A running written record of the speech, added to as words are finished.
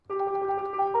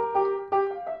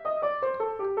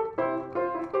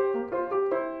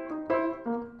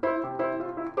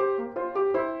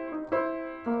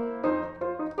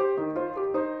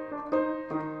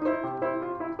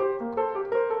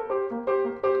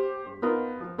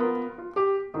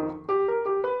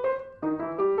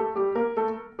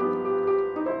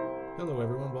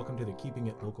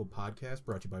musical podcast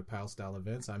brought to you by Pile Style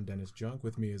Events. I'm Dennis Junk.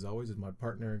 With me, as always, is my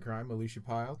partner in crime, Alicia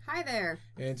Pyle. Hi there.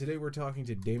 And today we're talking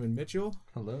to Damon Mitchell.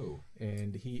 Hello.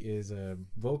 And he is a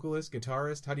vocalist,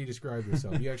 guitarist. How do you describe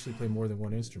yourself? You actually play more than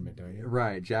one instrument, don't you?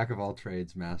 Right. Jack of all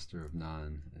trades, master of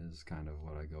none is kind of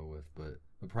what I go with, but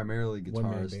primarily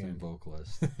guitarist and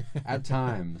vocalist. At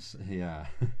times, yeah.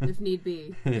 If need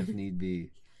be. If need be,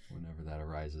 whenever that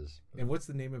arises. And what's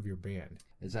the name of your band?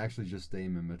 It's actually just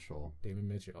Damon Mitchell. Damon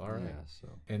Mitchell. All right. Yeah. So.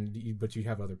 But you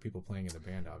have other people playing in the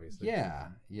band, obviously.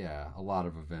 Yeah. A lot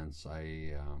of events.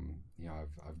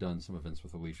 I've done some events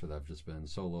with Alicia that have just been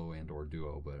solo and or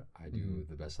duo, but I do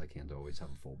the best I can to always have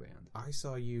a full band. I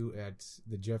saw you at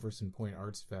the Jefferson Point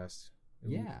Arts Fest.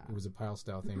 It was a Pile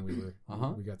Style thing.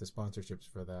 We got the sponsorships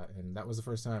for that, and that was the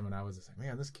first time. And I was just like,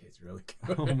 man, this kid's really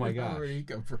good. Oh my gosh, where did he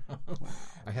come from? Wow.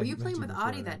 Were you playing with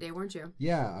Audie that day, weren't you?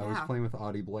 Yeah, I was playing with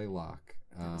Audie Blaylock.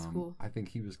 That was cool. I think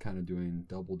he was kind of doing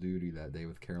double duty that day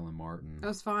with Carolyn Martin. That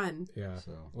was fun. Yeah.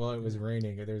 Well, it was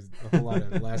raining. There's a whole lot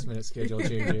of last minute schedule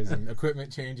changes and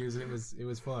equipment changes. It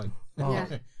was fun. Oh,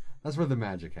 yeah. That's where the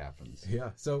magic happens.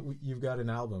 Yeah. So you've got an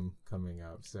album coming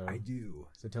up. So I do.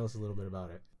 So tell us a little bit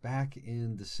about it. Back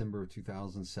in December of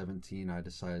 2017, I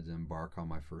decided to embark on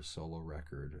my first solo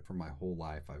record. For my whole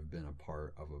life, I've been a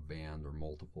part of a band or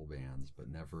multiple bands, but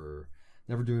never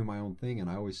doing my own thing. And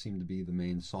I always seemed to be the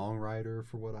main songwriter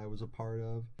for what I was a part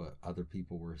of, but other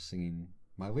people were singing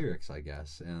my lyrics, I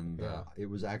guess. And it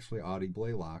was actually Audie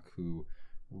Blaylock who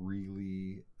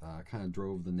really kind of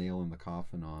drove the nail in the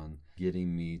coffin on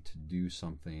getting me to do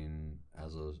something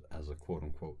as a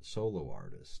quote-unquote solo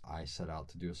artist. I set out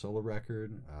to do a solo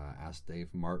record, asked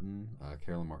Dave Martin,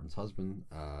 Carolyn Martin's husband,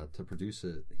 to produce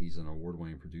it. He's an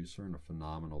award-winning producer and a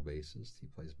phenomenal bassist. He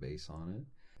plays bass on it.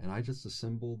 And I just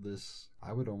assembled this,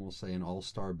 I would almost say, an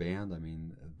all-star band. I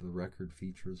mean, the record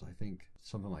features, I think,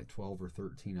 something like 12 or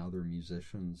 13 other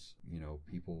musicians,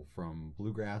 people from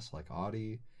bluegrass like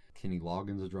Audie. Kenny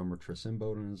Loggins, the drummer. Tris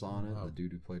Imboden is on it, the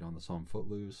dude who played on the song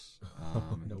Footloose.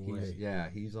 No way. Yeah,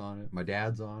 he's on it. My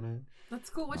dad's on it.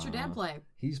 That's cool. What's your dad play?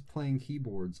 He's playing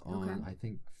keyboards on, I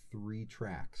think, 3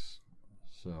 tracks.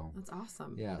 So that's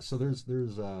awesome. Yeah, so there's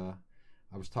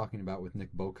I was talking about with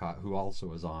Nick Bocott, who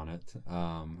also is on it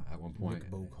at one point.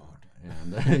 Nick Bocott.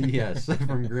 And yes,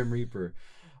 from Grim Reaper.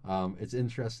 It's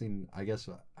interesting. I guess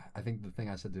I think the thing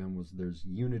I said to him was there's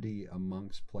unity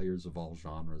amongst players of all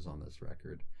genres on this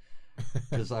record.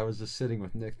 Because I was just sitting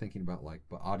with Nick thinking about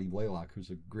but Audie Blaylock, who's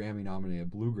a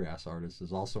Grammy-nominated bluegrass artist,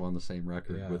 is also on the same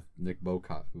record with Nick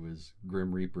Bocott, who is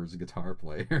Grim Reaper's guitar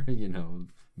player,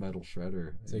 metal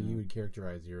shredder. So you would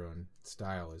characterize your own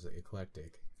style as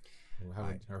eclectic.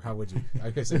 How would you?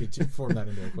 I guess I could form that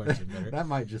into a question better. That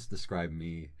might just describe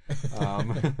me.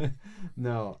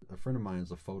 No, a friend of mine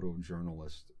is a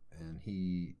photojournalist, and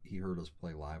he heard us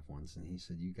play live once, and he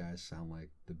said, "You guys sound like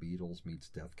the Beatles meets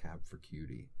Death Cab for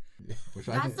Cutie."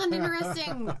 That's an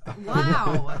interesting.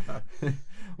 Wow.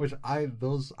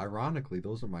 Ironically,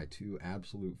 those are my 2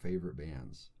 absolute favorite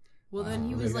bands. Well, then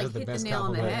he was hit the nail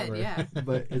on the head, ever. Yeah.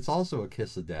 But it's also a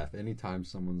kiss of death. Anytime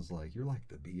someone's like, "You're like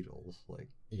the Beatles,"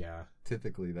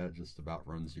 typically that just about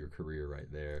runs your career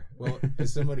right there. Well,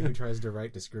 as somebody who tries to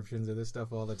write descriptions of this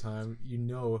stuff all the time,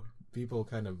 people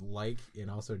kind of like and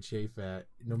also chafe at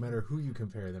no matter who you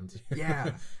compare them to.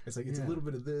 Yeah. It's like, it's a little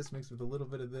bit of this mixed with a little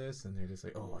bit of this, and they're just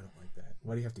like, "Oh, I don't like that.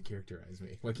 Why do you have to characterize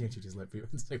me? Why can't you just let people..."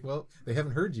 It's like, well, they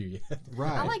haven't heard you yet.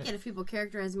 Right. I like it if people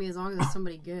characterize me as long as it's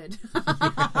somebody good.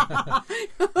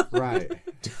 Right.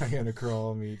 Diana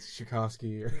Krall meets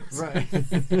Tchaikovsky. Right.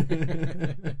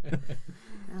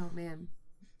 Oh, man.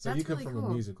 So that's you come really from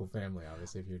cool. a musical family,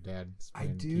 obviously, if your dad's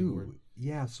playing I do. keyboard.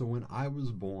 Yeah, so when I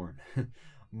was born,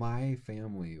 my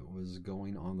family was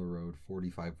going on the road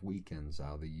 45 weekends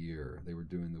out of the year. They were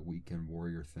doing the weekend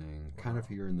warrior thing, kind of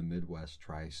here in the Midwest,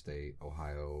 tri-state,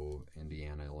 Ohio,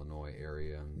 Indiana, Illinois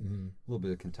area, and a little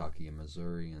bit of Kentucky and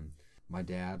Missouri. And my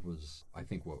dad was, I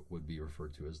think, what would be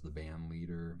referred to as the band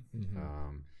leader.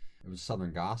 It was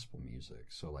Southern gospel music,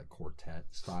 so like quartet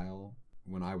style.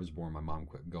 When I was born, my mom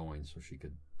quit going so she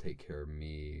could take care of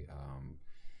me.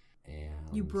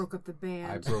 And you broke up the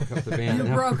band. I broke up the band. You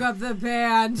broke up the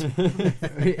band.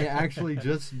 It actually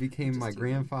just became my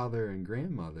grandfather and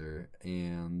grandmother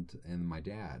and my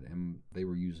dad. And they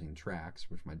were using tracks,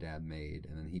 which my dad made,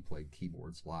 and then he played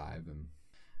keyboards live, and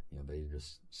they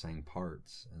just sang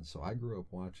parts. And so I grew up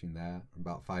watching that.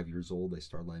 About 5 years old, they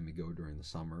started letting me go during the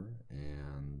summer,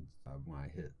 and when I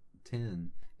hit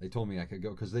 10, they told me I could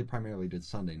go because they primarily did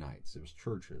Sunday nights. It was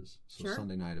churches, so Sure.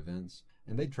 Sunday night events.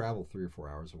 And they'd travel 3 or 4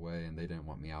 hours away, and they didn't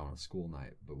want me out on a school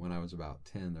night. But when I was about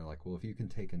 10, they're like, well, if you can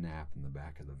take a nap in the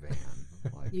back of the van,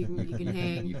 like, You can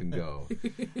hang. You can go.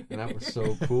 And that was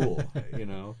so cool, you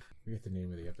know. Forget the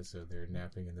name of the episode there,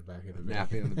 napping in the back of the van.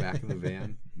 Napping in the back of the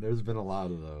van. There's been a lot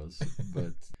of those.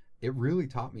 But it really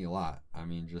taught me a lot. I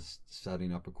mean, just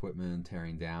setting up equipment,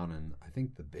 tearing down. And I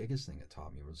think the biggest thing it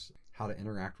taught me was how to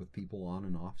interact with people on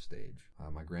and off stage.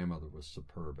 My grandmother was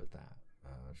superb at that.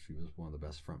 She was one of the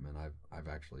best frontmen I've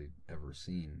actually ever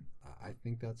seen. I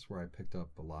think that's where I picked up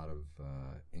a lot of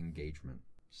engagement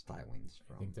stylings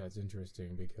from. I think that's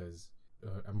interesting because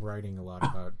I'm writing a lot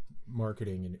about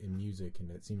marketing in music, and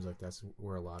it seems like that's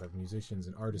where a lot of musicians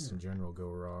and artists in general go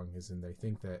wrong, is in they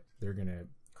think that they're going to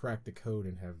crack the code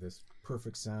and have this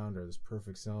perfect sound or this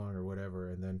perfect song or whatever,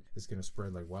 and then it's going to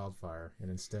spread like wildfire. And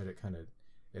instead it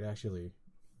actually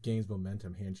gains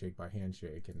momentum handshake by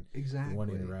handshake and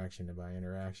one interaction by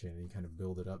interaction, and you kind of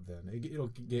build it up. Then it'll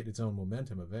get its own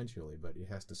momentum eventually, but it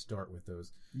has to start with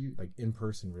those like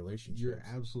in-person relationships. You're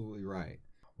absolutely right.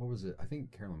 What was it? I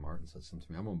think Carolyn Martin said something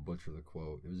to me. I'm gonna butcher the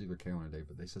quote. It was either Carolyn or Dave,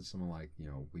 but they said something like,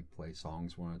 we play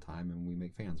songs one at a time and we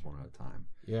make fans one at a time.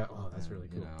 Yeah, that's really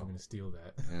cool. I'm gonna steal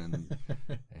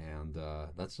that. and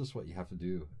that's just what you have to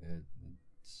do.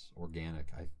 It's organic.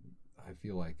 I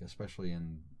feel like, especially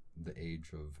in the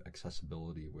age of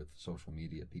accessibility with social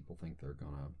media, people think they're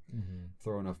gonna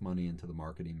throw enough money into the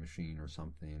marketing machine or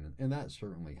something, and that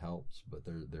certainly helps, but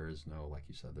there is no, like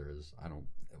you said,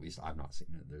 at least I've not seen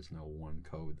it, there's no one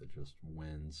code that just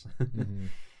wins.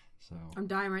 So I'm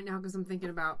dying right now because I'm thinking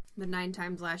about the 9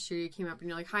 times last year you came up and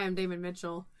you're like, hi, I'm David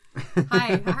Mitchell.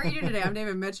 Hi, how are you doing today? I'm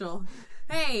David Mitchell.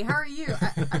 Hey, how are you?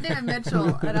 I'm David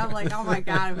Mitchell. And I'm like, oh my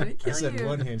God, I'm going to kill you. I said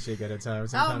one handshake at a time.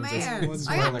 Sometimes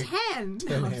I got like 10.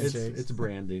 It's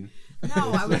branding.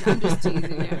 No, I'm just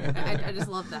teasing you. I just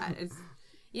love that. It's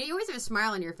you always have a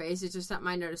smile on your face. It's just something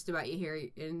I noticed about you here.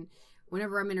 And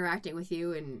whenever I'm interacting with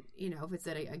you, and if it's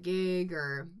at a gig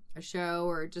or a show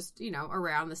or just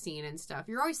around the scene and stuff,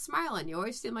 you're always smiling. You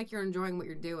always seem like you're enjoying what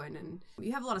you're doing, and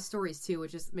you have a lot of stories too,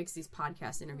 which just makes these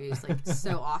podcast interviews like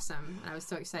so awesome. And I was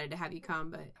so excited to have you come.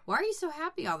 But why are you so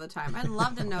happy all the time? I'd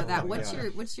love to know that. What's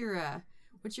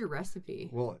your recipe?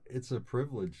 Well, it's a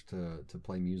privilege to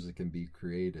play music and be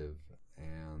creative.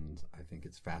 And I think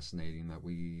it's fascinating that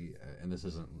we, and this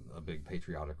isn't a big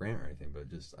patriotic rant or anything, but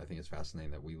just I think it's fascinating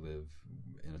that we live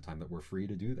in a time that we're free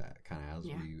to do that, kind of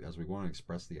as we want to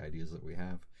express the ideas that we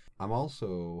have. I'm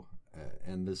also,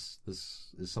 and this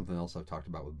is something else I've talked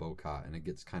about with Bocat, and it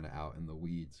gets kind of out in the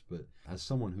weeds, but as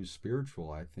someone who's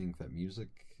spiritual, I think that music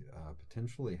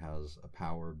potentially has a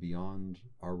power beyond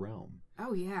our realm.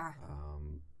 Oh, yeah.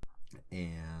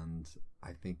 And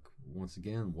I think, once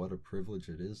again, what a privilege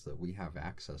it is that we have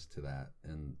access to that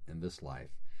in this life.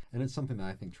 And it's something that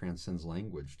I think transcends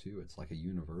language, too. It's like a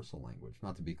universal language,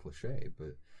 not to be cliche,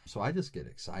 but so I just get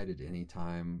excited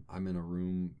anytime I'm in a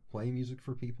room playing music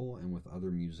for people and with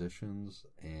other musicians.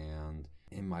 And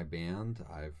in my band,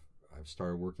 I've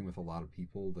started working with a lot of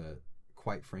people that,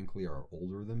 quite frankly, are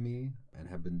older than me and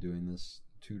have been doing this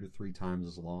 2 to 3 times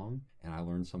as long, and I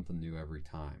learn something new every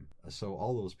time. So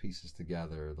all those pieces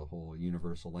together, the whole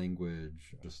universal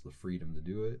language, just the freedom to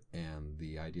do it, and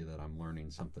the idea that I'm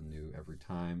learning something new every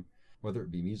time, whether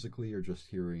it be musically or just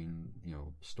hearing,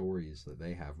 stories that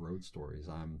they have, road stories,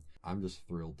 I'm just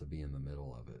thrilled to be in the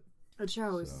middle of it. It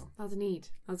shows. So. That's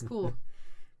neat. That's cool.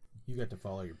 You got to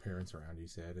follow your parents around, you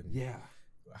said. And yeah.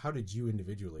 How did you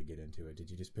individually get into it? Did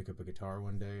you just pick up a guitar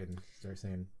one day and start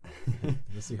saying,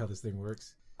 let's see how this thing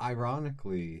works?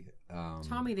 Ironically,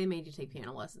 Tommy, they made you take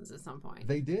piano lessons at some point.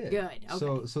 They did. Good.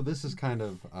 Okay. So this is kind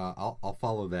of I'll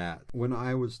follow that. When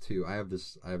I was 2, I have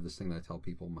this thing that I tell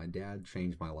people. My dad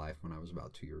changed my life when I was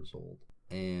about 2 years old,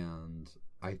 and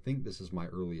I think this is my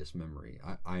earliest memory.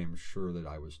 I am sure that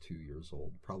I was 2 years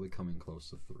old, probably coming close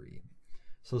to 3.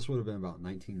 So this would have been about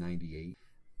 1998.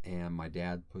 And my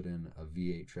dad put in a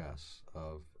VHS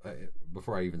of,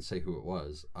 before I even say who it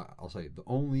was, I'll say the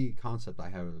only concept I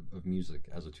have of music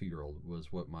as a 2-year-old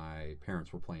was what my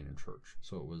parents were playing in church.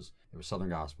 So it was Southern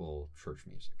gospel church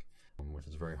music, which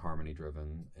is very harmony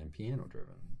driven and piano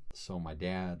driven. So my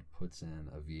dad puts in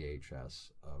a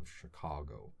VHS of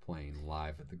Chicago playing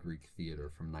live at the Greek Theater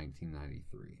from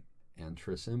 1993. And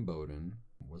Tris Imboden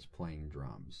was playing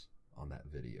drums on that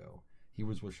video. He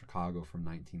was with Chicago from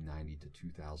 1990 to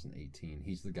 2018.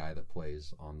 He's the guy that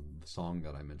plays on the song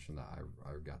that I mentioned that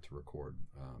I got to record.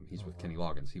 He's with Kenny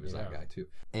Loggins. He was that guy too.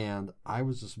 And I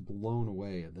was just blown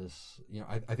away at this.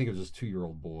 I think it was this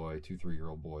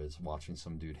 2-3-year-old boys watching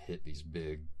some dude hit these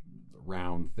big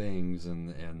round things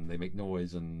and they make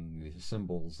noise and these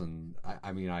cymbals, and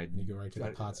I mean You go right to the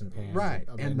pots and pans. right,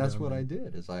 and and that's them what I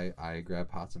did is I grabbed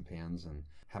pots and pans and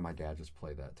had my dad just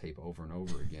play that tape over and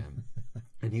over again.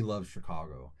 And he loves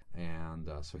Chicago, and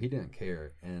so he didn't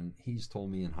care. And he's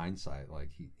told me in hindsight, like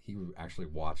he actually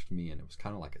watched me, and it was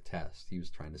kind of like a test. He was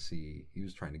trying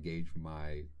to gauge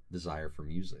my desire for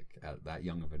music at that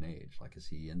young of an age. Like, is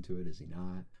he into it? Is he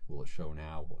not? Will it show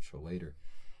now? Will it show later?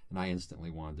 And I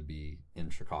instantly wanted to be in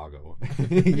Chicago.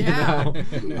 Yeah.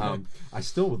 I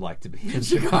still would like to be in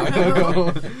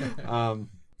Chicago.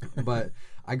 But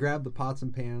I grabbed the pots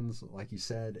and pans, like you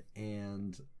said,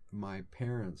 and my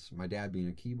parents, my dad being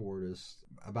a keyboardist,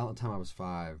 about the time I was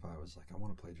 5, I was like, I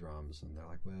want to play drums. And they're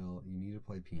like, well, you need to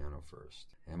play piano first.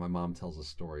 And my mom tells a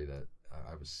story that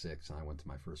I was 6 and I went to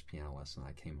my first piano lesson.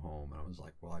 I came home and I was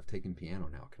like, well, I've taken piano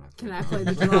now. Can I play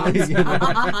the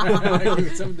drums? Give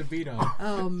it something to beat on.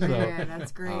 Oh, man,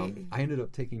 that's great. I ended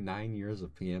up taking 9 years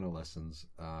of piano lessons.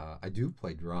 I do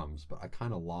play drums, but I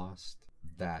kind of lost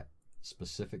that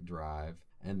specific drive.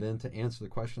 And then to answer the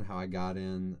question how I got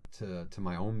into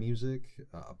my own music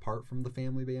apart from the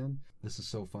family band, this is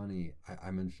so funny. I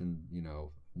mentioned,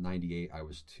 98, I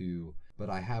was 2, but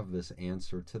I have this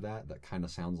answer to that kind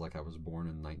of sounds like I was born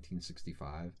in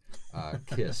 1965.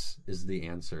 Kiss is the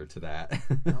answer to that.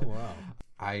 Oh, wow.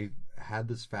 I had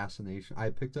this fascination.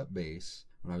 I picked up bass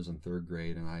when I was in 3rd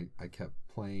grade, and I kept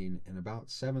playing. In about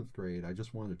 7th grade, I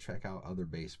just wanted to check out other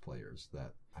bass players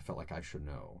that I felt like I should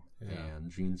know. Yeah. And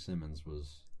Gene Simmons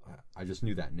was, I just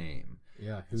knew that name.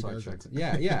 Yeah, who doesn't?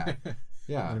 Yeah.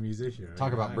 Not a musician. Right?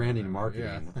 Talk about branding and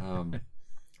marketing. Yeah.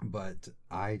 But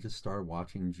I just started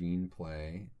watching Gene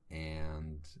play,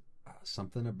 and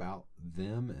something about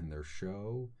them and their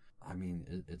show, I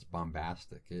mean, it's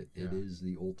bombastic. It is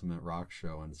the ultimate rock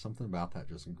show, and something about that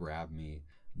just grabbed me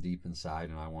deep inside,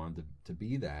 and I wanted to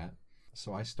be that.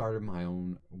 So I started my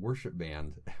own worship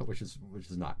band, which is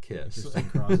not Kiss. Interesting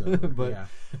crossover.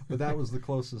 but that was the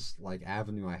closest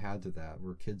avenue I had to that.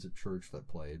 Were kids at church that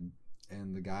played,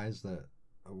 and the guys that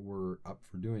were up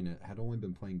for doing it had only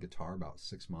been playing guitar about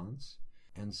 6 months.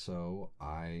 And so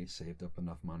I saved up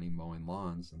enough money mowing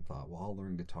lawns and thought, well, I'll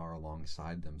learn guitar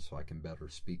alongside them so I can better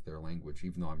speak their language,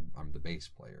 even though I'm the bass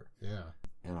player. Yeah.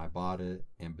 And I bought it,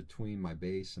 and between my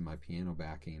bass and my piano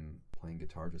backing, playing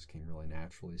guitar just came really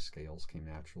naturally. Scales came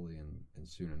naturally, and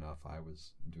soon enough I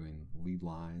was doing lead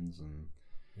lines. And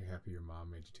you're happy your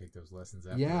mom made you take those lessons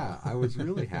after? Yeah, I was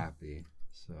really happy.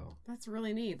 So that's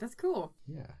really neat. That's cool.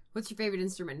 Yeah. What's your favorite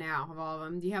instrument now of all of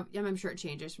them? Do you have? I'm sure it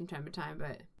changes from time to time,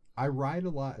 but I write a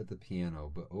lot at the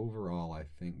piano, but overall I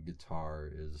think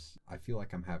guitar is, I feel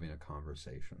like I'm having a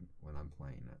conversation when I'm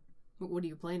playing it. What are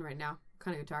you playing right now? What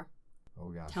kind of guitar? Oh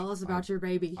gosh. Tell us about your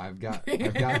baby. I've got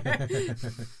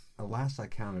last I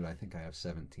counted, I think I have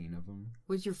 17 of them.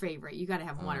 What's your favorite? You got to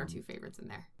have one or two favorites in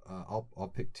there.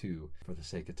 I'll pick 2 for the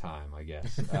sake of time, I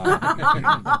guess.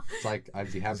 It's like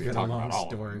I'd be happy to talk about all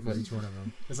story of them. For each one of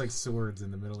them. It's like swords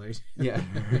in the Middle Ages. Yeah,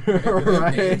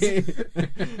 right.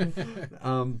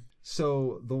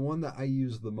 So the one that I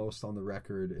use the most on the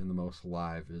record and the most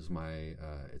live is my.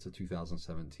 It's a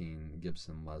 2017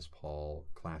 Gibson Les Paul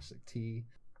Classic T,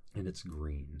 and it's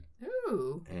green.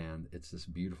 Ooh. And it's this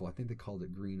beautiful. I think they called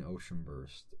it Green Ocean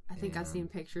Burst. I think I've seen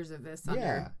pictures of this.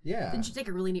 Yeah. Didn't you take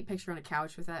a really neat picture on a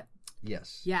couch with that?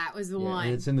 Yes. Yeah, it was the one.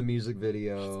 And it's in the music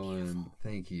video. And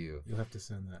thank you. You'll have to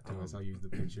send that to us. I'll use the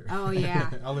picture. Oh,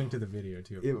 yeah. I'll link to the video,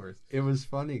 too, of course. It was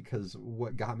funny because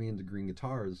what got me into green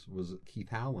guitars was Keith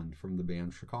Howland from the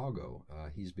band Chicago.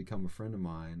 He's become a friend of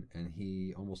mine, and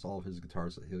almost all of his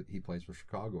guitars that he plays for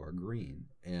Chicago are green.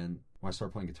 And when I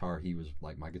started playing guitar, he was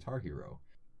like my guitar hero.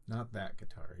 Not that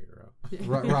Guitar Hero.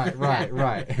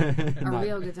 Right. A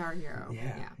real guitar hero.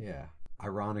 Yeah.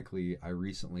 Ironically, I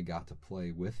recently got to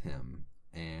play with him,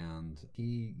 and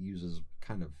he uses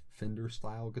kind of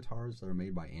Fender-style guitars that are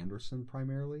made by Anderson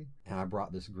primarily. And I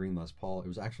brought this green Les Paul. It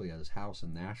was actually at his house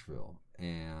in Nashville,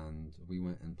 and we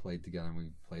went and played together, and we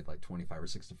played like 25 or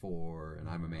 64, and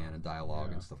I'm a Man and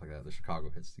Dialogue and stuff like that, the Chicago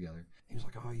hits together. He was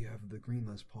like, oh, you have the green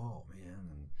Les Paul,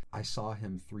 man. And I saw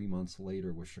him 3 months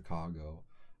later with Chicago,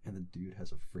 and the dude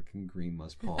has a freaking green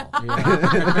Les Paul.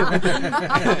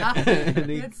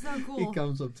 It's so cool. He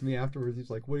comes up to me afterwards.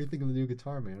 He's like, what do you think of the new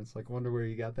guitar, man? It's like, wonder where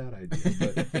you got that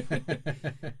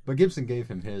idea. But Gibson gave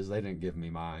him his. They didn't give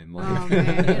me mine. Oh, man. You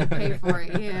had to pay for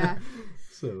it. Yeah.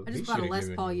 So I just bought a Les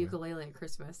Paul ukulele at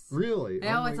Christmas. Really?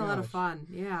 Oh, it's a lot of fun.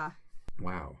 Yeah.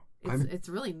 Wow. It's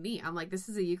really neat. I'm like, this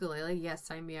is a ukulele? Yes,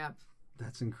 sign me up.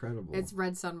 That's incredible. It's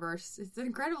red sunburst. It's an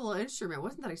incredible instrument. It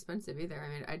wasn't that expensive either. I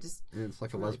mean, And it's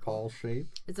like a really Les Paul shape.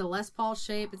 It's a Les Paul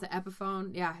shape. It's an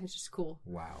Epiphone. Yeah, it's just cool.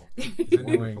 Wow. It's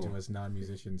annoying to us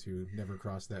non-musicians who never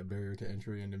crossed that barrier to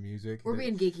entry into music. We're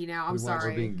being geeky now. I'm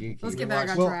sorry. We're being geeky. Let's get back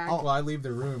on track. Well, I leave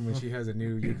the room when she has a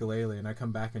new ukulele, and I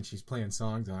come back and she's playing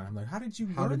songs on it. I'm like, how did you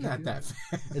learn that fast?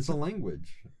 It's a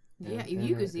language. Yeah, and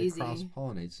uke is easy. It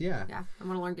cross-pollinates. Yeah. Yeah, I'm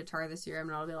going to learn guitar this year. I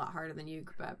mean, it'll be a lot harder than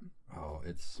uke, but... Oh,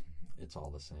 it's all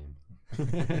the same.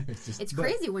 It's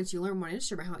crazy once you learn one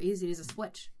instrument how easy it is to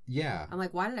switch. Yeah. I'm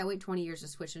like, why did I wait 20 years to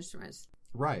switch instruments?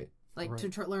 Right. Like,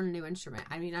 to learn a new instrument.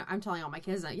 I mean, I'm telling all my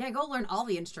kids, yeah, go learn all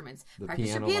the instruments. The Practice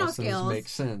your piano piano lessons skills. make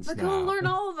sense But now. go learn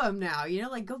all of them now. You know,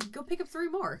 like, go pick up 3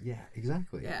 more. Yeah,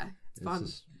 exactly. Yeah, it's fun.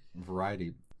 Just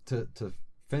variety. To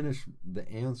finish the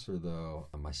answer, though,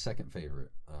 my second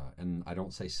favorite, and I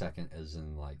don't say second as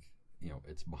in, like,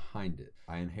 it's behind it.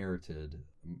 I inherited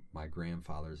my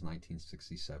grandfather's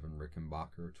 1967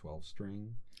 Rickenbacker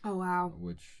 12-string. Oh, wow.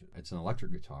 Which, it's an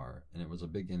electric guitar, and it was a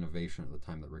big innovation at the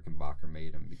time that Rickenbacker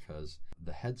made them because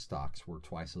the headstocks were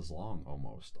twice as long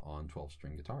almost on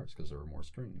 12-string guitars because there were more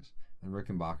strings. And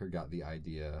Rickenbacker got the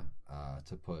idea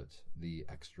to put the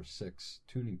extra 6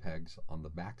 tuning pegs on the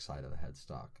backside of the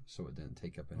headstock so it didn't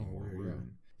take up any more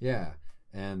room. Yeah.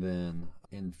 And then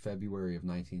in February of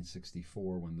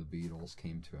 1964, when the Beatles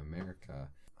came to America,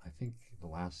 I think the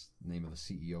last name of the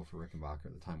CEO for Rickenbacker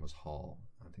at the time was Hall.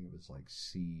 I think it was like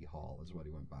C. Hall is what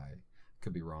he went by.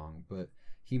 Could be wrong. But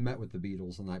he met with the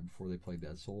Beatles the night before they played the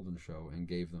Ed Sullivan Show and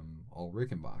gave them all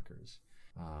Rickenbackers.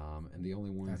 And the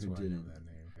only one That's who why didn't... I know that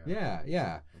name.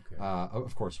 Yeah. Okay.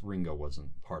 Of course, Ringo wasn't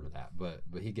part of that, but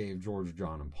he gave George,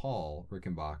 John, and Paul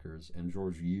Rickenbackers, and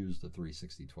George used the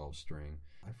 360 12-string.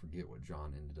 I forget what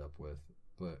John ended up with,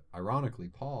 but ironically,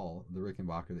 Paul, the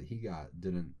Rickenbacker that he got,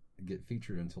 didn't get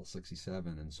featured until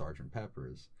 67 in Sgt.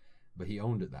 Pepper's, but he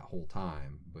owned it that whole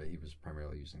time, but he was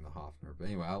primarily using the Hofner. But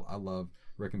anyway, I love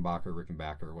Rickenbacker,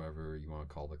 whatever you want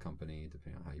to call the company,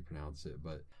 depending on how you pronounce it.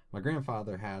 But my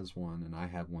grandfather has one, and I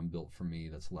had one built for me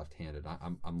that's left-handed.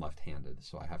 I'm left-handed,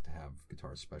 so I have to have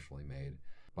guitars specially made.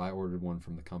 But I ordered one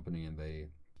from the company, and they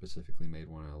specifically made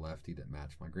one on a lefty that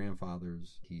matched my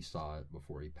grandfather's. He saw it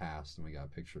before he passed, and we got a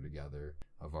picture together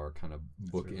of our kind of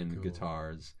bookend really cool.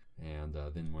 guitars. And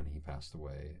then when he passed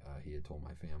away, he had told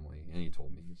my family, and he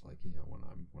told me, he was like,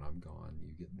 when I'm gone,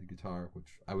 you get the guitar, which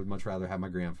I would much rather have my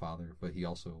grandfather, but he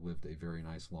also lived a very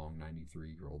nice, long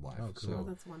 93-year-old life. Oh, cool. So,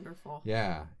 That's wonderful.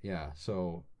 yeah.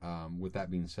 So with that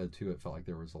being said, too, it felt like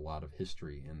there was a lot of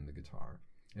history in the guitar.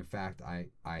 In fact,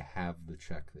 I have the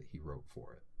check that he wrote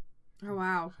for it. Oh,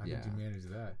 wow. How did you manage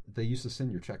that? They used to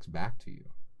send your checks back to you.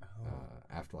 Oh.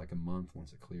 After like a month,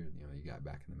 once it cleared, you got it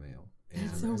back in the mail. And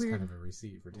That's so That's weird. kind of a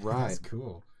receipt for Right. That's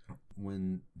cool.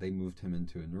 when they moved him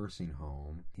into a nursing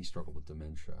home, he struggled with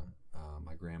dementia.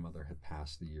 My grandmother had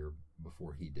passed the year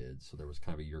before he did, so there was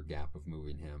kind of a year gap of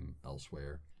moving him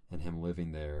elsewhere and him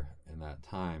living there. In that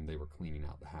time, they were cleaning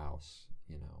out the house,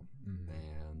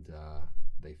 and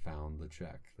they found the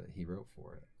check that he wrote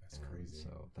for it. That's crazy.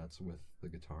 So that's with the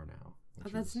guitar now. Oh,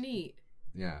 that's neat.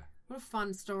 Yeah. What a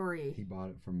fun story. He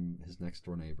bought it from his next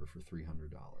door neighbor for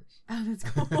 $300. Oh, that's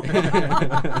cool.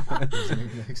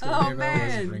 Next Oh, door neighbor was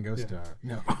man. Ringo Starr.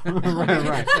 No.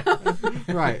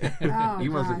 right. Oh, He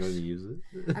wasn't gosh. going to use it.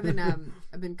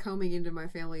 I've been combing into my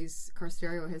family's car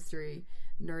stereo history,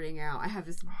 nerding out. I have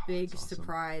this big that's awesome.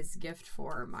 surprise gift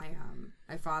for my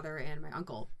father and my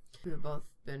uncle, who have both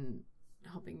been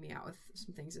helping me out with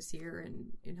some things this year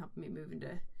and helping me move into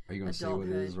Are you going to say what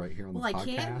it is right here on well, the podcast?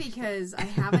 I can't because I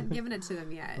haven't given it to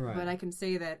them yet. Right. But I can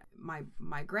say that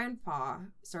my grandpa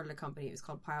started a company. It was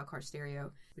called Pile Car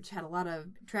Stereo, which had a lot of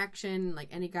traction. Like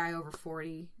any guy over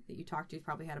 40 that you talk to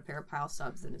probably had a pair of Pile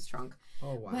subs in his trunk.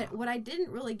 Oh, wow. But what I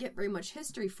didn't really get very much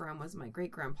history from was my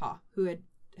great grandpa, who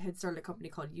had started a company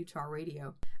called Utah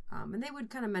Radio. And they would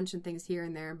kind of mention things here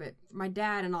and there, but my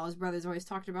dad and all his brothers always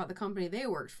talked about the company they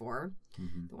worked for,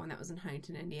 the one that was in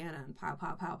Huntington, Indiana, and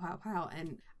Pile.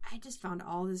 And I just found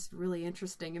all this really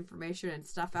interesting information and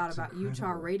stuff out about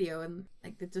Utah Radio, and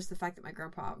like just the fact that my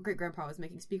great grandpa was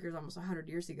making speakers almost 100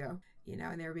 years ago,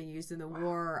 and they were being used in the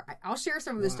war. I'll share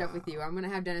some of this stuff with you. I'm going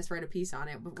to have Dennis write a piece on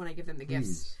it when I give them the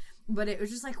gifts. But it was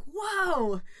just like,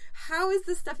 whoa, how is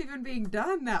this stuff even being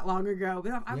done that long ago?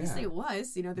 But obviously it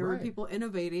was, there were people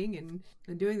innovating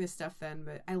and doing this stuff then.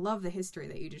 But I love the history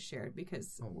that you just shared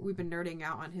because we've been nerding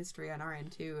out on history on our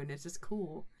end too. And it's just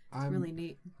cool. It's really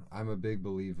neat. I'm a big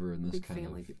believer in this big kind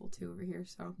family of... people too over here.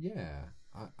 So Yeah.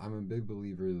 I'm a big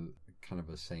believer, kind of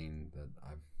a saying that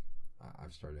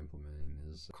I've started implementing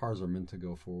is cars are meant to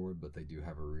go forward, but they do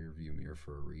have a rear view mirror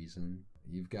for a reason.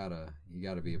 you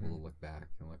gotta be able to look back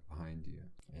and look behind you.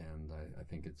 And I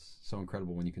think it's so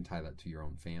incredible when you can tie that to your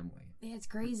own family. Yeah, it's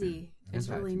crazy. And It's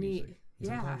tie it really to neat. music.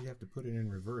 Yeah. Sometimes you have to put it in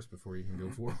reverse before you can go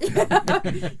forward.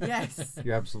 Yes.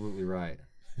 You're absolutely right.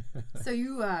 So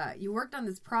you worked on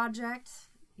this project.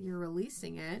 You're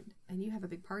releasing it, and you have a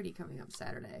big party coming up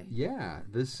Saturday. Yeah,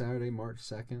 this Saturday, March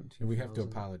 2nd. And we have to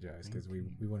apologize because we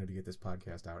wanted to get this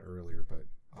podcast out earlier, but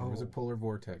there was a polar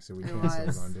vortex, so we canceled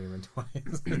it on Damon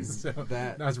twice. So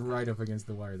that's right up against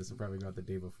the wire. This will probably go out the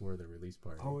day before the release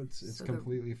party. Oh, it's so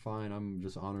completely fine. I'm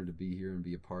just honored to be here and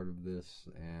be a part of this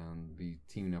and be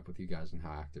teaming up with you guys and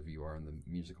how active you are in the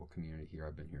musical community here.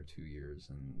 I've been here 2 years,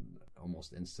 and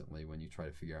almost instantly when you try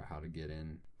to figure out how to get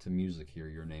into music here,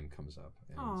 your name comes up.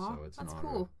 And Aww, so it's an honor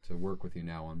cool. to work with you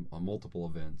now on multiple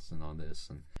events and on this.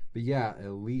 But yeah,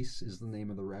 Elise is the name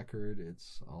of the record.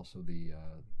 It's also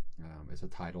it's a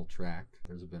title track.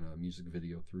 There's been a music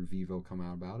video through Vivo come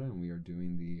out about it, and we are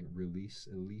doing the Release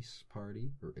Elise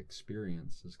party, or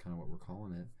experience is kind of what we're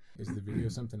calling it. Is the video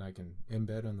something I can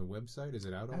embed on the website? Is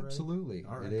it out already? Absolutely.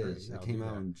 All right, it is. great. It came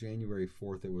out on January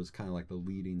 4th. It was kind of like the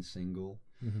leading single.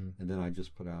 Mm-hmm. And then I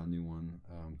just put out a new one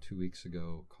 2 weeks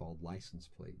ago called License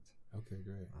Plate. Okay,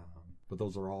 great. But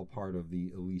those are all part of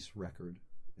the Elise record.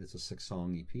 It's a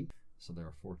 6-song EP, so there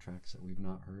are 4 tracks that we've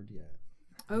not heard yet.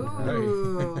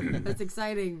 Oh, that's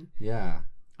exciting. Yeah.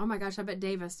 Oh my gosh, I bet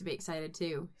Dave has to be excited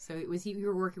too. So you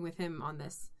were working with him on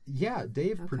this? Yeah,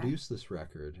 Dave produced this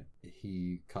record.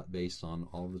 He cut bass on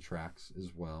all of the tracks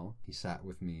as well. He sat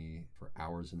with me for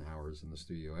hours and hours in the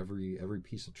studio. Every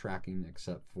piece of tracking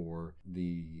except for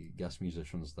the guest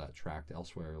musicians that tracked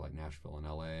elsewhere, like Nashville and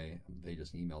LA. They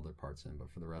just emailed their parts in, but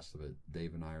for the rest of it,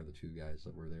 Dave and I are the 2 guys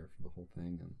that were there for the whole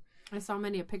thing. And I saw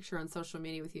many a picture on social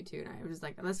media with you two, and I was just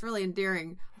like, that's really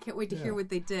endearing. I can't wait to hear what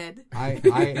they did. I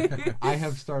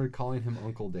have started calling him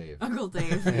Uncle Dave. Uncle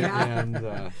Dave, yeah. And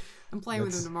I'm playing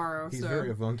with him tomorrow. He's so. very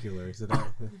avuncular, so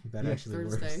that actually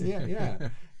Thursday. works. Yeah.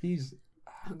 He's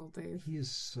Uncle Dave. He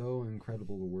is so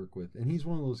incredible to work with, and he's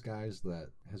one of those guys that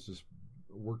has just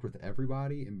worked with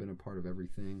everybody and been a part of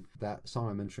everything. That song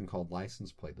I mentioned called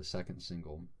License Plate, the second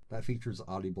single, that features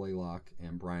Audie Blaylock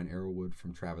and Brian Arrowwood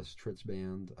from Travis Tritt's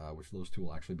band, which those two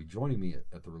will actually be joining me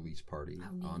at the release party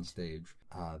on stage.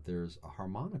 There's a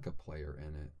harmonica player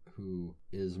in it who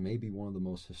is maybe one of the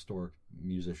most historic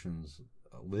musicians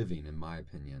living, in my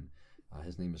opinion.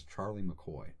 His name is Charlie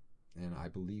McCoy, and I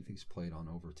believe he's played on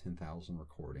over 10,000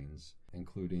 recordings,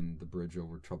 including the Bridge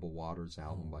Over Troubled Waters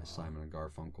album by Simon &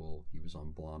 Garfunkel. He was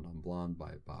on Blonde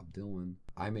by Bob Dylan.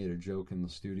 I made a joke in the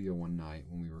studio one night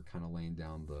when we were kind of laying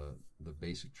down the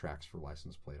basic tracks for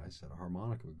License Plate. I said a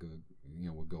harmonica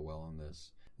would go well on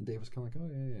this. And Dave was kind of like,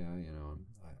 oh, yeah, you know. And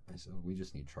I said, we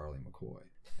just need Charlie McCoy.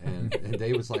 And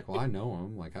Dave was like, well, I know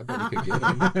him. Like, I bet we could get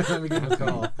him. Let me give him a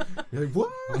call. You're like,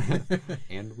 what?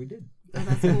 And we did. Oh,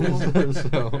 that's cool.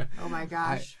 So oh, my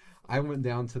gosh. I went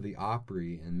down to the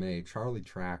Opry in May. Charlie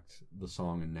tracked the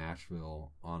song in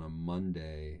Nashville on a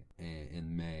Monday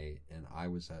in May, and I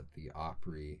was at the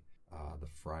Opry the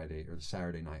Friday or the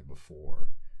Saturday night before,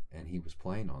 and he was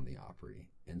playing on the Opry.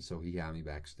 And so he had me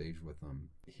backstage with him,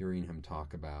 hearing him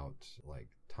talk about like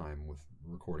time with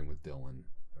recording with Dylan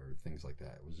or things like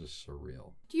that. It was just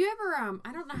surreal. Do you ever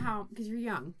I don't know how, because you're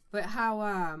young, but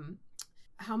how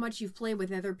much you've played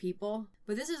with other people?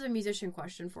 But this is a musician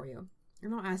question for you. I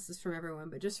don't ask this from everyone,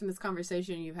 but just from this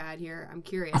conversation you've had here, I'm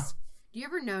curious. Do you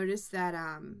ever notice that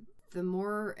the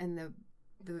more and the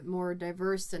more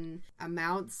diverse and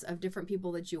amounts of different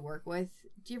people that you work with,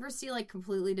 do you ever see like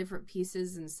completely different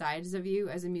pieces and sides of you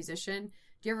as a musician?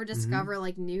 Do you ever discover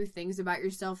like new things about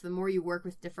yourself the more you work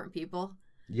with different people?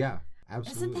 Yeah,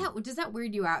 absolutely. Does that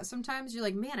weird you out sometimes? You're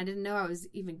like, man, I didn't know I was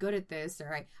even good at this,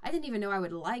 or I didn't even know I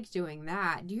would like doing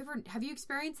that. Have you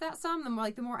experienced that some? The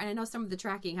more, and I know some of the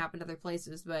tracking happened other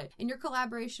places, but in your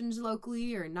collaborations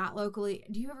locally or not locally,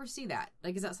 do you ever see that?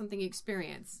 Like, is that something you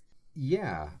experience?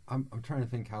 Yeah, I'm trying to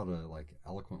think how to like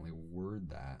eloquently word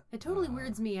that. It totally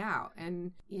weirds me out,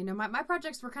 and you know my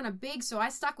projects were kind of big, so I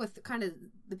stuck with kind of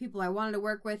the people I wanted to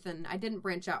work with, and I didn't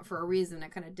branch out for a reason. I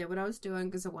kind of did what I was doing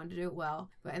because I wanted to do it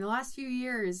well. But in the last few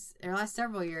years, or last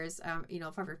several years, 5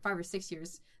 or 6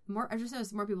 years, I just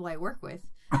noticed the more people I work with,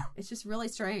 it's just really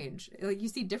strange. Like you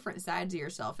see different sides of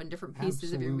yourself and different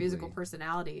pieces of your musical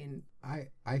personality, and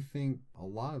I think a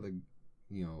lot of the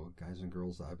guys and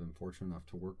girls that I've been fortunate enough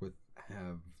to work with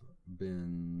have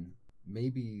been,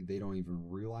 maybe they don't even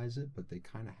realize it, but they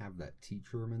kind of have that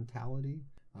teacher mentality,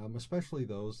 especially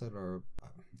those that are,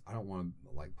 I don't want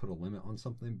to like put a limit on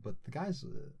something, but the guys,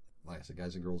 like I said,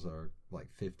 guys and girls that are like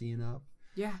 50 and up.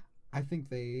 Yeah. I think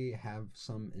they have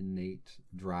some innate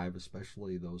drive,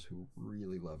 especially those who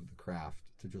really love the craft,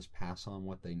 to just pass on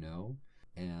what they know.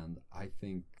 And I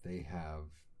think they have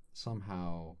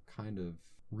somehow kind of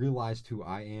realized who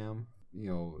I am. You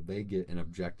know, they get an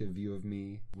objective view of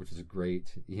me, which is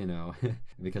great, you know,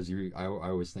 because I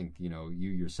always think, you know,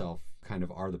 you yourself kind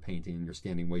of are the painting. You're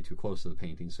standing way too close to the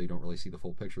painting, so you don't really see the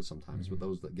full picture sometimes. But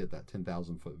those that get that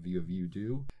 10,000-foot view of you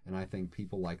do. And I think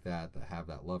people like that have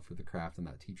that love for the craft and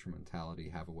that teacher mentality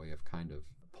have a way of kind of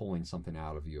pulling something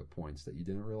out of you at points that you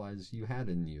didn't realize you had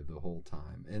in you the whole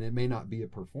time. And it may not be a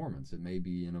performance. It may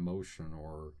be an emotion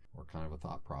or kind of a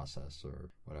thought process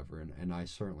or whatever. And I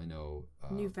certainly know...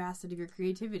 new facet of your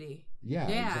creativity. Yeah,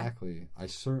 exactly. I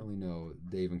certainly know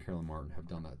Dave and Carolyn Martin have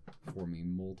done that for me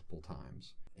multiple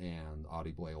times. And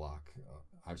Audie Blaylock,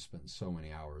 I've spent so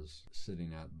many hours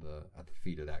sitting at the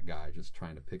feet of that guy, just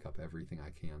trying to pick up everything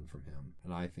I can from him.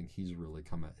 And I think he's really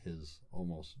come at his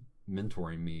almost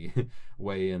mentoring me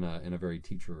way in a very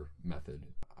teacher method.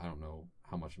 I don't know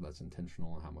how much of that's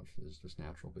intentional and how much is just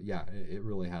natural, but yeah, it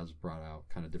really has brought out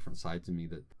kind of different sides of me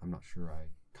that I'm not sure I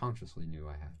consciously knew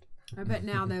I had. I bet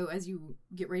now, though, as you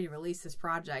get ready to release this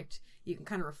project, you can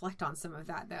kind of reflect on some of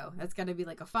that, though. That's got to be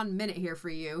like a fun minute here for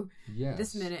you. Yes.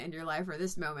 This minute in your life or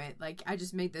this moment. Like, I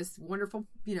just made this wonderful,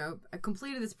 you know, I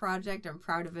completed this project. I'm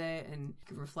proud of it. And you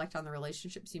can reflect on the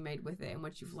relationships you made with it and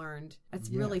what you've learned. That's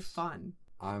really fun.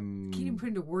 I can't even put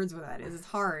into words what that is. It's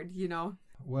hard, you know?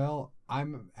 Well,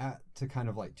 I'm to kind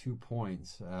of like 2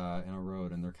 points in a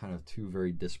road, and they're kind of two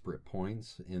very disparate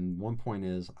points. And one point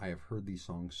is I have heard these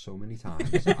songs so many times.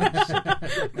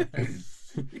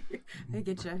 I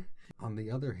get you. On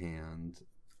the other hand,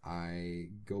 I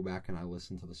go back and I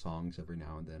listen to the songs every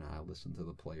now and then. I listen to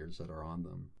the players that are on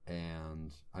them.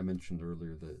 And I mentioned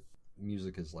earlier that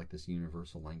music is like this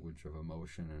universal language of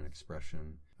emotion and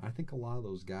expression. I think a lot of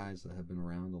those guys that have been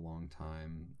around a long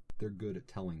time, they're good at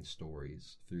telling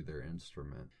stories through their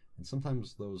instrument. And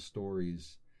sometimes those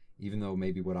stories, even though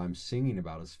maybe what I'm singing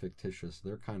about is fictitious,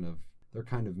 they're kind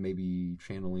of maybe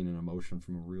channeling an emotion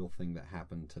from a real thing that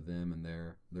happened to them in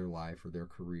their life or their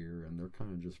career, and they're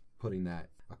kind of just putting that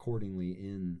accordingly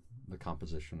in the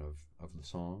composition of the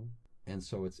song. And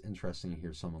so it's interesting to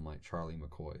hear someone like Charlie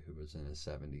McCoy, who was in his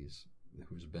 70s,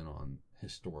 who's been on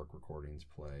historic recordings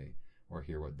play, or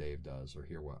hear what Dave does, or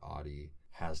hear what Audie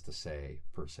has to say,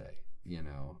 per se, you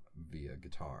know, via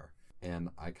guitar. And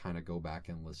I kind of go back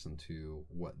and listen to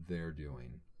what they're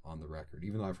doing on the record.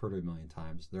 Even though I've heard it a million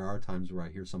times, there are times where I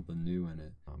hear something new in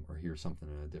it, or hear something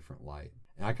in a different light.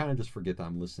 And I kind of just forget that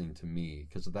I'm listening to me,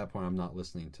 because at that point I'm not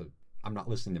listening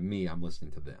to me, I'm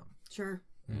listening to them. Sure.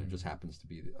 And it just happens to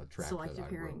be a track Selective that I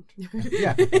hearing. wrote.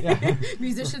 yeah.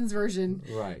 Musician's version.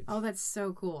 Right. Oh, that's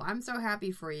so cool. I'm so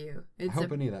happy for you. I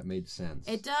hope any of that made sense.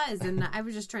 It does, and I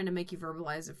was just trying to make you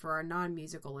verbalize it for our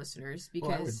non-musical listeners, because...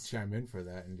 Well, I would chime in for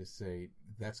that and just say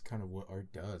that's kind of what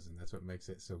art does, and that's what makes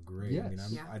it so great. Yes. I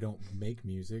mean, I don't make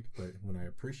music, but when I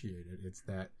appreciate it,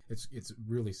 it's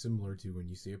really similar to when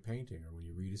you see a painting, or when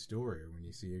you read a story, or when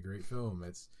you see a great film.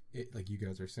 It like you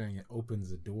guys are saying, it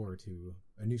opens a door to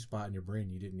a new spot in your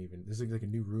brain you didn't even... There's like a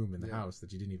new room in the house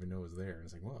that you didn't even know was there, and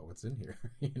it's like, wow, what's in here?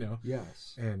 You know?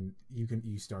 Yes. And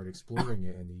you start exploring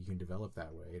it, and you can develop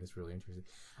that way, and it's really interesting.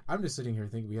 I'm just sitting here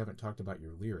thinking we haven't talked about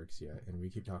your lyrics yet, and we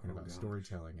keep talking about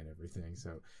storytelling and everything.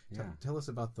 So tell us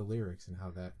about the lyrics and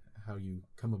how you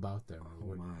come about them,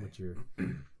 or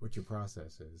what your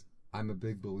process is. I'm a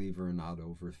big believer in not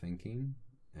overthinking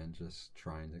and just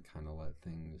trying to kind of let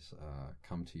things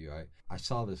come to you. I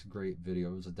saw this great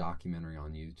video. It was a documentary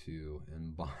on YouTube,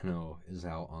 and Bono is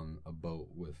out on a boat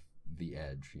with The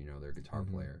Edge, you know, their guitar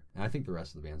player. And I think the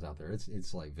rest of the band's out there.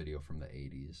 It's like video from the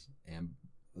 80s. And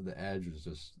The Edge is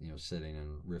just, you know, sitting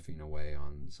and riffing away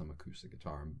on some acoustic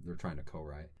guitar. They're trying to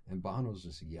co-write. And Bono's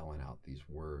just yelling out these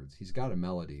words. He's got a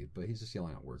melody, but he's just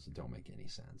yelling out words that don't make any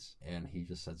sense. And he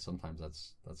just said sometimes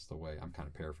that's the way, I'm kind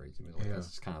of paraphrasing it, like,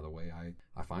 that's kind of the way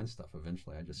I find stuff.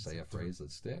 Eventually I just say a phrase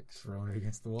that sticks. Throwing it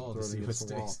against the wall to see what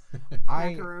sticks.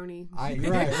 Macaroni.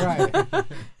 Right.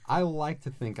 I like to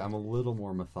think I'm a little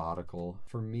more methodical.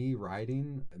 For me,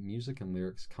 writing, music and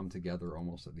lyrics come together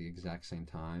almost at the exact same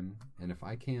time. And if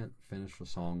I can't finish a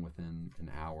song within an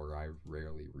hour, I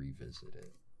rarely revisit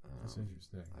it. That's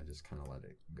interesting. I just kind of let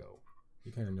it go.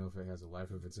 You kind of know if it has a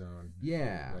life of its own.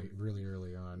 Yeah. Like really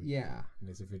early on. Yeah. And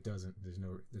as if it doesn't, there's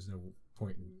no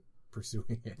point in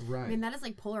pursuing it. Right. I mean, that is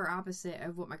like polar opposite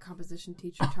of what my composition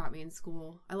teacher taught me in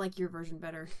school. I like your version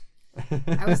better.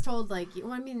 I was told, like,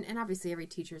 well, I mean, and obviously every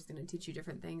teacher is going to teach you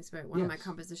different things, but one of my Yes.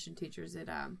 composition teachers at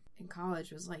in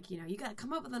college was like, you got to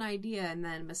come up with an idea and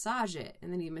then massage it,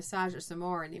 and then you massage it some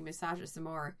more, and you massage it some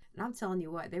more. And I'm telling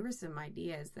you what, there were some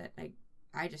ideas that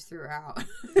I just threw out.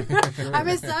 I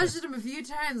massaged them a few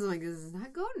times. I'm like, this is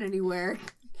not going anywhere.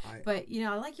 But,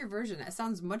 I like your version. It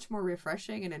sounds much more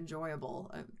refreshing and enjoyable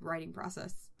writing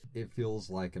process. It feels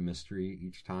like a mystery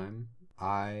each time.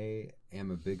 I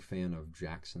am a big fan of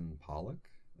Jackson Pollock,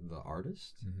 the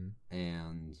artist,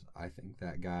 and I think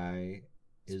that guy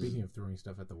is... Speaking of throwing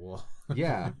stuff at the wall.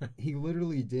 Yeah, he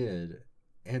literally did.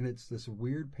 And it's this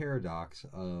weird paradox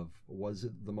of, was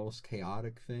it the most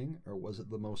chaotic thing or was it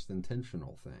the most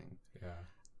intentional thing? Yeah.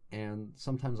 And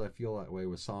sometimes I feel that way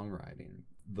with songwriting.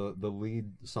 The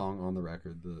lead song on the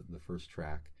record, the first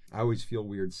track, I always feel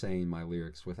weird saying my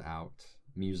lyrics without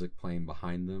music playing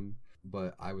behind them.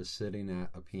 But I was sitting at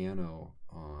a piano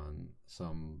on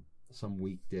some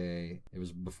weekday. It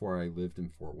was before I lived in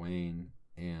Fort Wayne.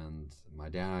 And my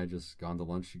dad and I had just gone to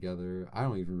lunch together. I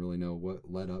don't even really know what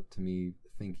led up to me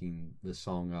thinking this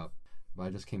song up. But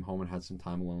I just came home and had some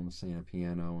time alone sitting at a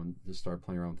piano and just started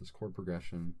playing around with this chord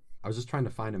progression. I was just trying to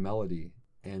find a melody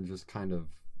and just kind of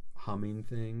humming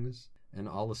things. And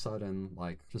all of a sudden,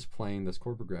 like, just playing this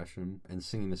chord progression and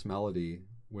singing this melody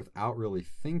without really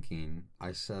thinking,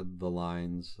 I said the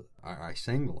lines, I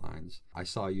sang the lines. I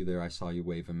saw you there, I saw you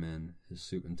wave him in, his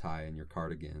suit and tie and your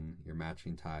cardigan, your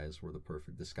matching ties were the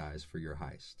perfect disguise for your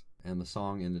heist. And the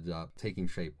song ended up taking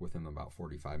shape within about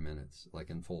 45 minutes,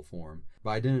 like in full form. But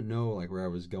I didn't know like where I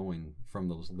was going from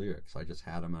those lyrics. I just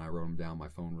had them and I wrote them down on my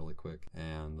phone really quick.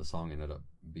 And the song ended up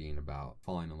being about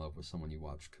falling in love with someone you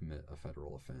watch commit a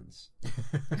federal offense.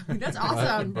 That's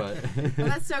awesome. But Oh,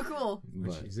 that's so cool.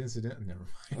 Which is incident. Never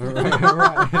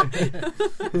right.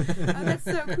 Oh, that's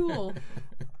so cool.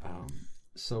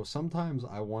 So sometimes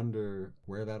I wonder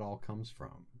where that all comes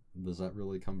from. Does that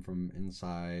really come from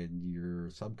inside your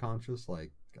subconscious?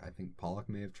 Like, I think Pollock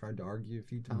may have tried to argue a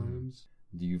few times.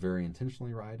 Do you very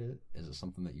intentionally write it? Is it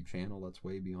something that you channel that's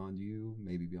way beyond you,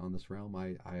 maybe beyond this realm?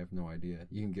 I have no idea.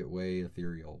 You can get way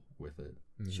ethereal with it.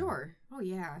 Sure. Oh,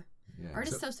 yeah. Yeah. Art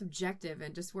is so subjective,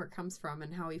 and just where it comes from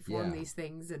and how we form these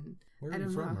things. And Where are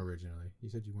you from originally? You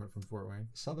said you weren't from Fort Wayne?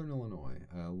 Southern Illinois,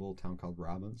 a little town called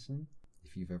Robinson.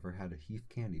 If you've ever had a Heath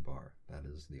candy bar, that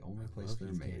is the only place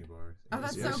they're made. Bars. Oh,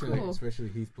 that's especially, so cool. Especially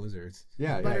Heath Blizzards.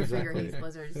 Yeah, Butterfinger exactly. Heath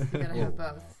Blizzards. You gotta have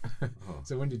both. Oh.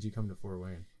 So when did you come to Fort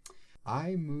Wayne?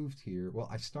 I moved here. Well,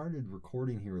 I started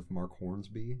recording here with Mark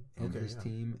Hornsby and his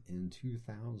team in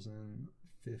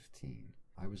 2015.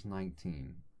 I was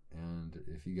 19, and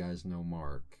if you guys know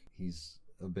Mark, he's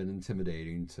a bit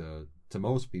intimidating to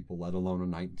most people, let alone a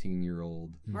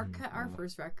 19-year-old. Mark cut our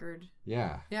first record.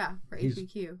 Yeah. Yeah, for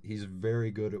HBQ. He's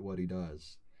very good at what he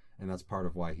does, and that's part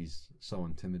of why he's so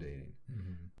intimidating.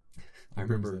 I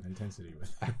remember that intensity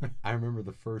with. I remember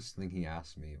the first thing he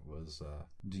asked me was,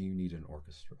 "Do you need an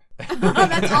orchestra?"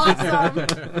 That's awesome.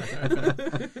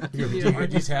 Do you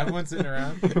just have one sitting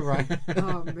around? Right.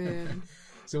 Oh man.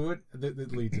 So what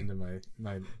that leads into my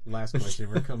last question.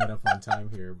 We're coming up on time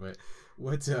here, but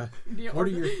what are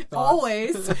your thoughts?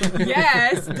 Always.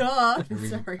 Yes, duh.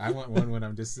 Sorry. I want one when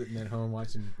I'm just sitting at home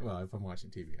watching. Well, if I'm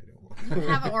watching TV, I don't want.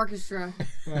 Have an orchestra.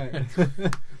 Right.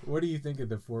 What do you think of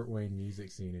the Fort Wayne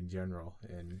music scene in general,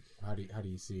 and how do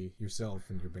you see yourself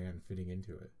and your band fitting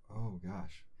into it? Oh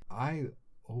gosh,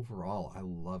 overall I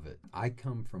love it. I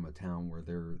come from a town where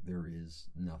there is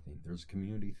nothing. There's a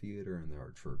community theater and there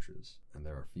are churches, and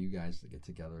there are a few guys that get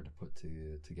together to put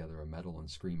together a metal and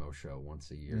screamo show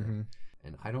once a year,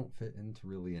 and I don't fit into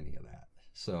really any of that.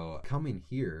 So coming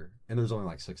here, and there's only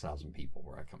like 6,000 people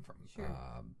where I come from. Sure.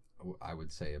 I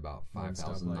would say about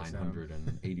Non-stop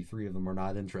 5,983 of them are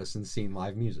not interested in seeing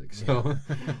live music. So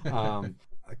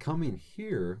coming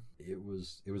here, it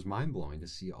was mind-blowing to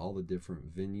see all the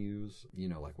different venues,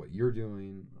 like what you're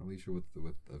doing, Alicia, with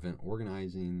event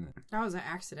organizing. That was an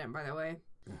accident, by the way.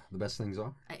 The best things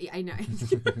are. I know.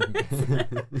 It's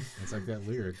like that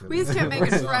lyric. We just kept making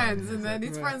song. friends, and then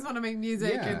these friends want to make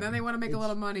music, Yeah. and then they want to make a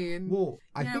lot of money, and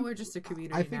I think we're just a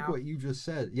community I think now. what you just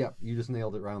said, you just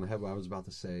nailed it right on the head. What I was about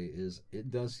to say is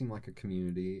it does seem like a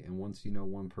community, and once you know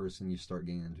one person, you start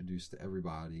getting introduced to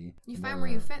everybody. You find where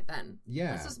you fit then.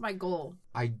 Yeah. That's just my goal.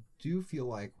 I do feel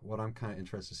like what I'm kind of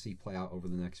interested to see play out over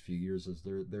the next few years is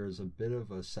there's a bit of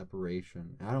a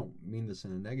separation. And I don't mean this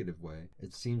in a negative way.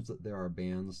 It seems that there are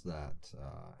bands that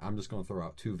I'm just going to throw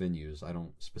out two venues. I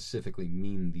don't specifically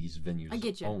mean these venues I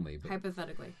get you. only. But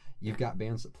Hypothetically. You've got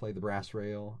bands that play the brass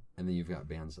rail, and then you've got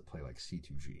bands that play like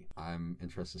C2G. I'm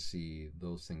interested to see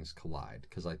those things collide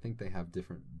because I think they have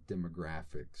different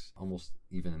demographics, almost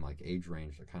even in like age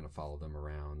range that kind of follow them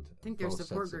around. I think their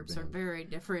support groups are very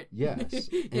different. Yes,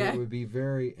 and Yeah. it would be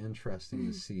very interesting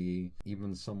to see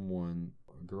even someone.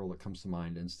 A girl that comes to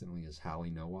mind instantly is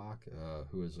Hallie Nowak,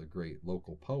 who is a great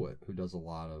local poet who does a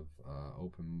lot of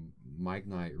open mic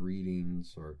night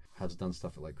readings or has done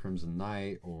stuff at like Crimson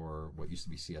Night or what used to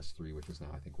be CS3, which is now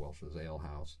I think Welsh's Ale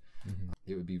House. Mm-hmm.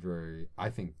 It would be very, I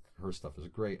think her stuff is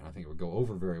great, and I think it would go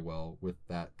over very well with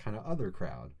that kind of other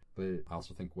crowd. But I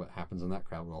also think what happens in that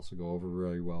crowd would also go over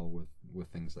very well with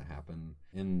things that happen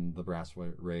in the Brass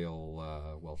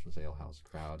Rail Welsh's Ale House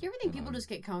crowd. Do you ever think people just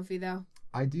get comfy, though?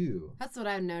 I do. That's what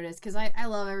I've noticed, because I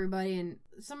love everybody, and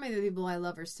some of the people I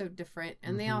love are so different,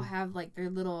 and they all have, like, their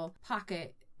little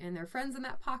pocket, and their friends in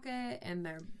that pocket, and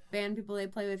their band people they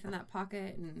play with in that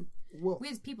pocket, and Well, we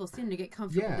as people seem to get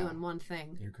comfortable Yeah. doing one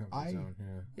thing. Your comfort zone,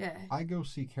 yeah. Yeah. I go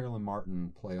see Carolyn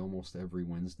Martin play almost every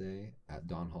Wednesday at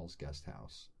Don Hall's Guest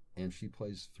House. And she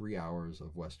plays 3 hours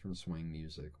of Western swing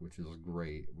music, which is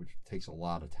great, which takes a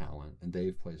lot of talent. And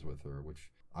Dave plays with her, which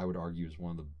I would argue is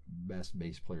one of the best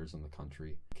bass players in the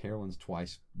country. Carolyn's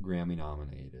twice Grammy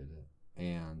nominated.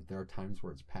 And there are times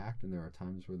where it's packed, and there are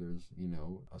times where there's, you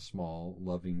know, a small,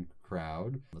 loving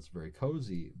crowd that's very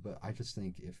cozy. But I just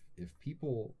think if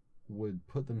people would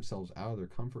put themselves out of their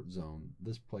comfort zone,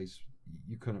 this place,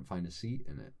 you couldn't find a seat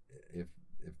in it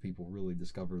if people really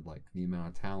discovered like the amount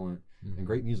of talent and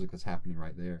great music that's happening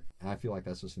right there. And I feel like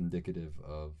that's just indicative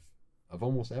of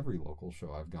almost every local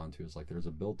show I've gone to. It's like there's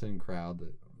a built-in crowd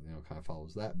that, you know, kind of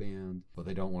follows that band, but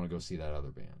they don't want to go see that other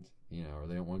band, you know, or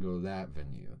they don't want to go to that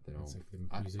venue. They don't. It's like the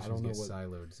I musicians don't know get what,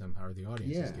 siloed somehow, or the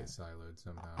audiences Yeah. get siloed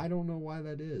somehow. I don't know why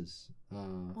that is.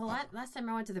 Well, last time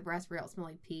I went to the Brass Rail, it smelled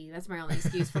like pee. That's my only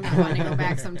excuse for not wanting to go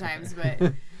back sometimes,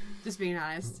 but just being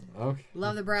honest. Okay.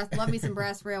 Love me some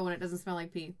Brass Rail when it doesn't smell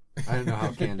like pee. I don't know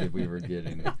how candid we were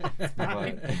getting it.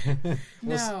 But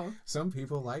No. Some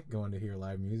people like going to hear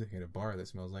live music at a bar that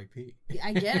smells like pee.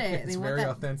 I get it. It's They want very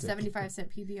that authentic.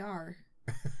 75-cent PBR.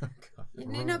 God.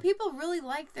 You know, people really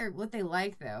like what they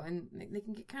like, though, and they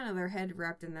can get kind of their head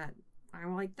wrapped in that. I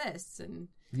like this, and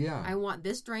yeah. I want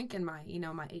this drink and my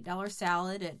 $8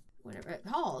 salad at whatever at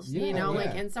Hall's. Yeah, you know, yeah.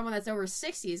 like, and someone that's over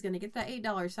 60 is going to get that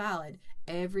 $8 salad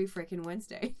every freaking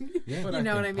Wednesday. Yeah. But You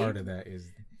know I what think I mean? part of that is,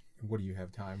 what do you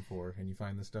have time for? And you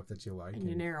find the stuff that you like. And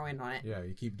you narrow in on it. Yeah,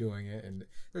 you keep doing it, and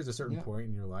there's a certain Yeah. point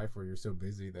in your life where you're so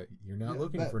busy that you're not Yeah,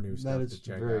 looking that- for new that stuff is to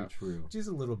check very out. true. Which is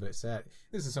a little bit sad.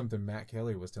 This is something Matt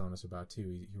Kelly was telling us about too.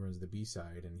 He runs the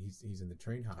B-side, and he's in the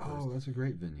Train Hoppers. Oh, that's a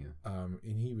great venue. And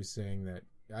he was saying that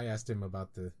I asked him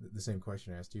about the same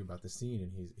question I asked you about the scene,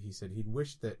 and he said he'd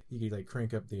wish that he could like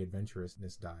crank up the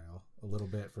adventurousness dial a little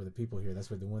bit for the people here. That's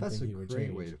what the one That's thing a he would great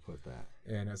change. way to put that.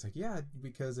 And I was like, yeah,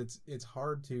 because it's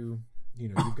hard to, you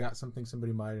know, you've got something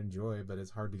somebody might enjoy, but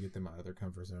it's hard to get them out of their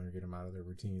comfort zone or get them out of their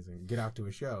routines and get out to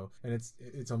a show. And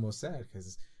it's almost sad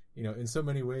because, you know, in so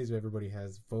many ways everybody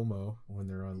has FOMO when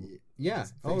they're on Yeah.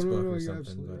 Facebook or you're something,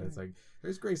 absolutely but it's right. like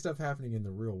there's great stuff happening in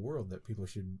the real world that people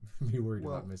should be worried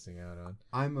Well, about missing out on.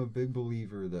 I'm a big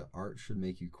believer that art should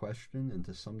make you question, and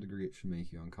to some degree it should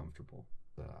make you uncomfortable.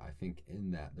 I think in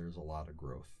that there's a lot of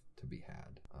growth to be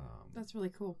had. That's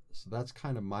really cool. So that's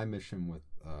kind of my mission with,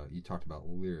 you talked about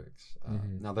lyrics.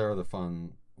 Mhm. Now there are the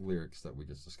fun lyrics that we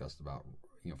just discussed about,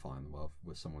 you know, falling in love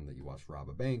with someone that you watched rob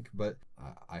a bank, but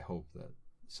I hope that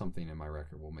something in my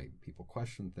record will make people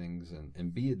question things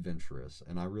and be adventurous.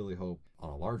 And I really hope on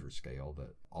a larger scale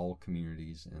that all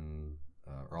communities in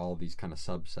or all of these kind of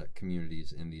subset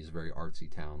communities in these very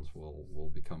artsy towns will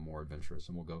become more adventurous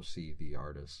and will go see the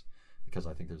artists, because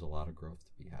I think there's a lot of growth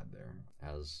to be had there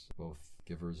as both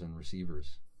givers and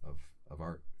receivers of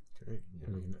art. Great. Yeah.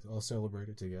 We can all celebrate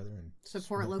it together and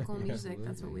Support local Yeah, music. That's what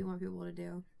absolutely. we want people to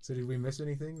do. So did we miss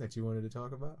anything that you wanted to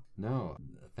talk about? No,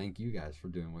 thank you guys for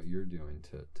doing what you're doing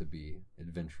to be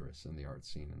adventurous in the art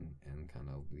scene and kind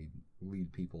of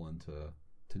lead people into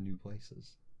new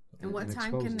places. And what time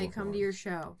expose can they local come to art. your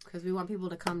show? Because we want people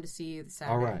to come to see you this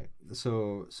Saturday. All right.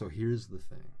 So here's the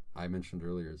thing. I mentioned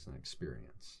earlier it's an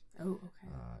experience. Oh,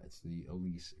 okay. It's the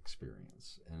Elise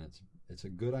experience, and it's a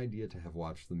good idea to have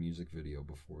watched the music video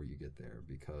before you get there,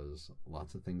 because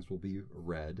lots of things will be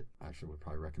red. I actually would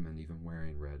probably recommend even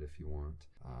wearing red if you want.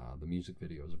 The music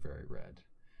video is very red.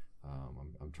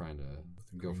 I'm trying to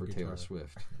the go green for guitar. Taylor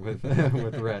Swift with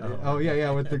with red. Oh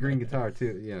yeah, with the green guitar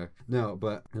too. Yeah, no,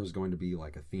 but there's going to be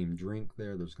like a themed drink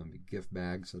there. There's going to be gift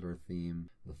bags that are themed.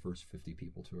 The first 50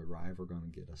 people to arrive are going to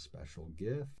get a special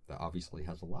gift that obviously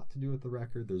has a lot to do with the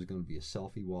record. There's going to be a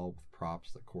selfie wall with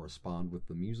props that correspond with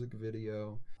the music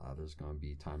video. There's going to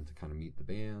be time to kind of meet the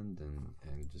band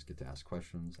and just get to ask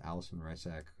questions. Allison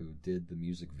Rysack, who did the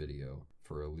music video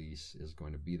for Elise, is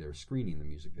going to be there screening the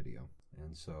music video.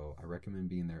 And so I recommend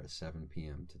being there at 7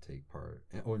 p.m. to take part.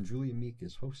 And Julia Meek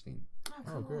is hosting.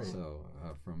 Oh, great. So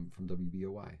from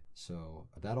WBOY. So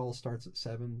that all starts at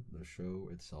 7. The show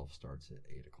itself starts at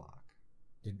 8 o'clock.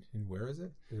 And where is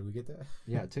it? Did we get that?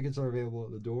 Yeah, tickets are available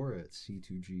at the door at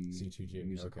C2G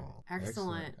Music okay. Hall.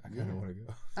 Excellent. I kind of Yeah. want to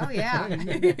go. Oh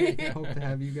yeah. Hope to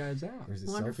have you guys out. There's a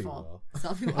selfie Wonderful. wall.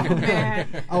 Selfie wall,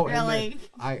 man. Oh, and Really?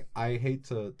 then I hate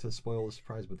to spoil the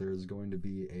surprise, but there is going to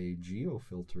be a geo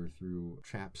filter through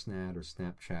Chapsnat or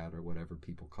Snapchat or whatever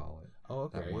people call it. Oh,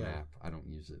 okay. That one Yeah. app. I don't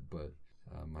use it, but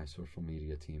my social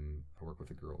media team, I work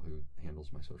with a girl who handles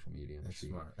my social media. And That's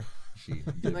smart. She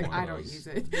did Like one I of don't those. use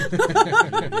it.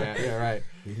 yeah, right.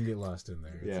 You can get lost in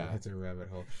there. Yeah. It's a rabbit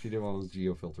hole. She did one of those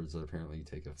geo filters that apparently you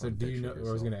take a fun So do you know? picture of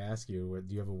I was yourself. going to ask you.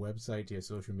 Do you have a website? Do you have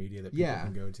social media that people Yeah.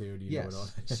 can go to? Do you know it all?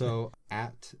 Yes. So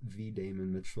at the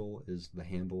Damon Mitchell is the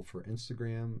handle for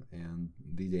Instagram, and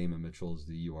the Damon Mitchell is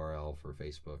the URL for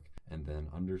Facebook, and then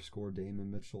 _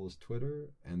 Damon Mitchell is Twitter,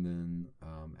 and then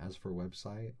as for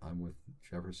website, I'm with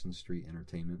Jefferson Street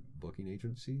Entertainment Booking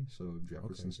Agency. So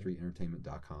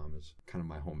JeffersonStreetEntertainment.com is kind of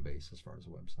my home base as far as a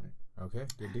website. Okay,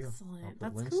 good deal. Excellent. I'll put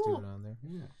That's links cool. to it on there.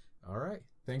 Yeah. All right.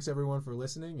 Thanks everyone for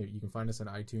listening. You can find us on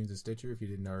iTunes and Stitcher if you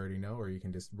didn't already know, or you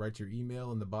can just write your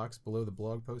email in the box below the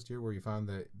blog post here where you found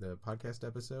the podcast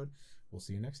episode. We'll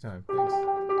see you next time.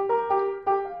 Thanks.